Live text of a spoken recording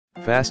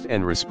Fast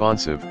and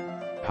responsive,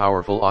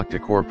 powerful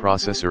octa-core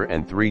processor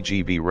and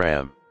 3GB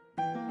RAM.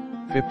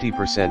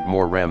 50%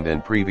 more RAM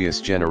than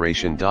previous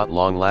generation.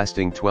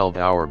 Long-lasting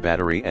 12-hour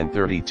battery and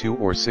 32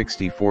 or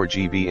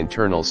 64GB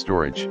internal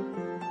storage.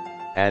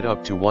 Add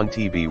up to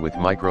 1TB with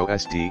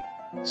microSD,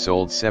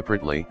 sold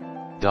separately.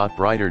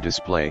 Brighter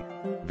display,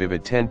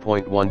 Vivid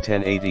 10.1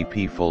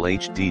 1080p Full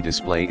HD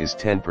display is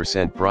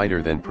 10%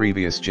 brighter than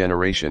previous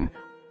generation,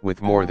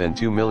 with more than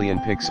 2 million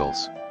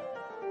pixels.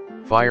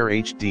 Fire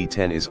HD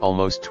 10 is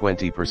almost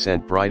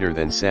 20% brighter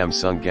than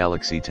Samsung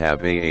Galaxy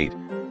Tab A8,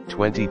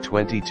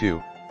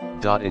 2022.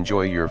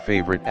 Enjoy your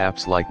favorite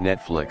apps like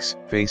Netflix,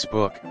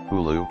 Facebook,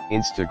 Hulu,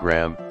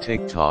 Instagram,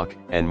 TikTok,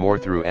 and more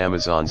through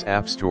Amazon's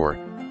App Store.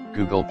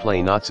 Google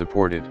Play not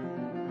supported.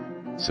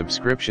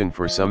 Subscription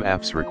for some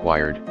apps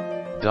required.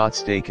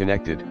 Stay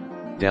connected,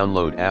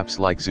 download apps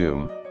like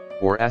Zoom,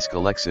 or ask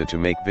Alexa to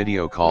make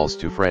video calls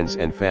to friends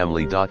and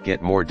family.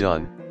 Get more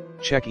done,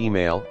 check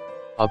email,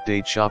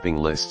 update shopping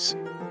lists,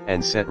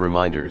 and set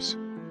reminders.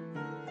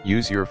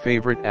 Use your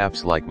favorite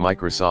apps like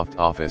Microsoft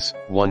Office,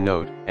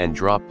 OneNote, and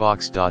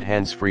Dropbox.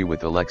 Hands-free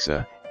with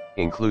Alexa,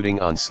 including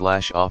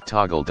on/off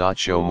toggle.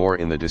 Show more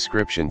in the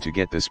description to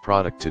get this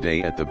product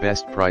today at the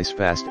best price.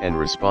 Fast and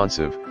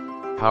responsive,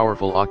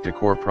 powerful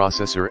octa-core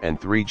processor and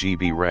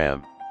 3GB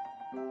RAM.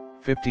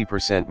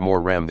 50% more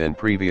RAM than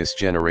previous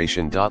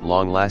generation.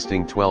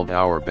 Long-lasting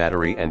 12-hour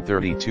battery and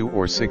 32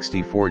 or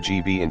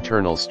 64GB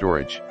internal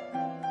storage.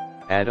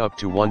 Add up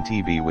to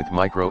 1TB with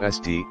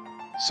microSD,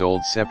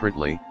 sold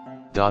separately.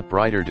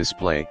 Brighter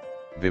display,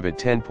 Vivid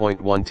 10.1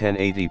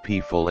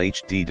 1080p Full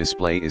HD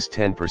display is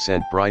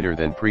 10% brighter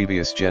than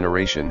previous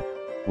generation,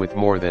 with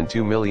more than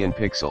 2 million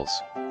pixels.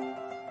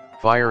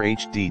 Fire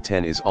HD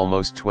 10 is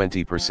almost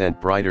 20%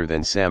 brighter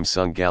than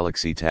Samsung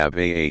Galaxy Tab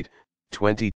A8, 2022.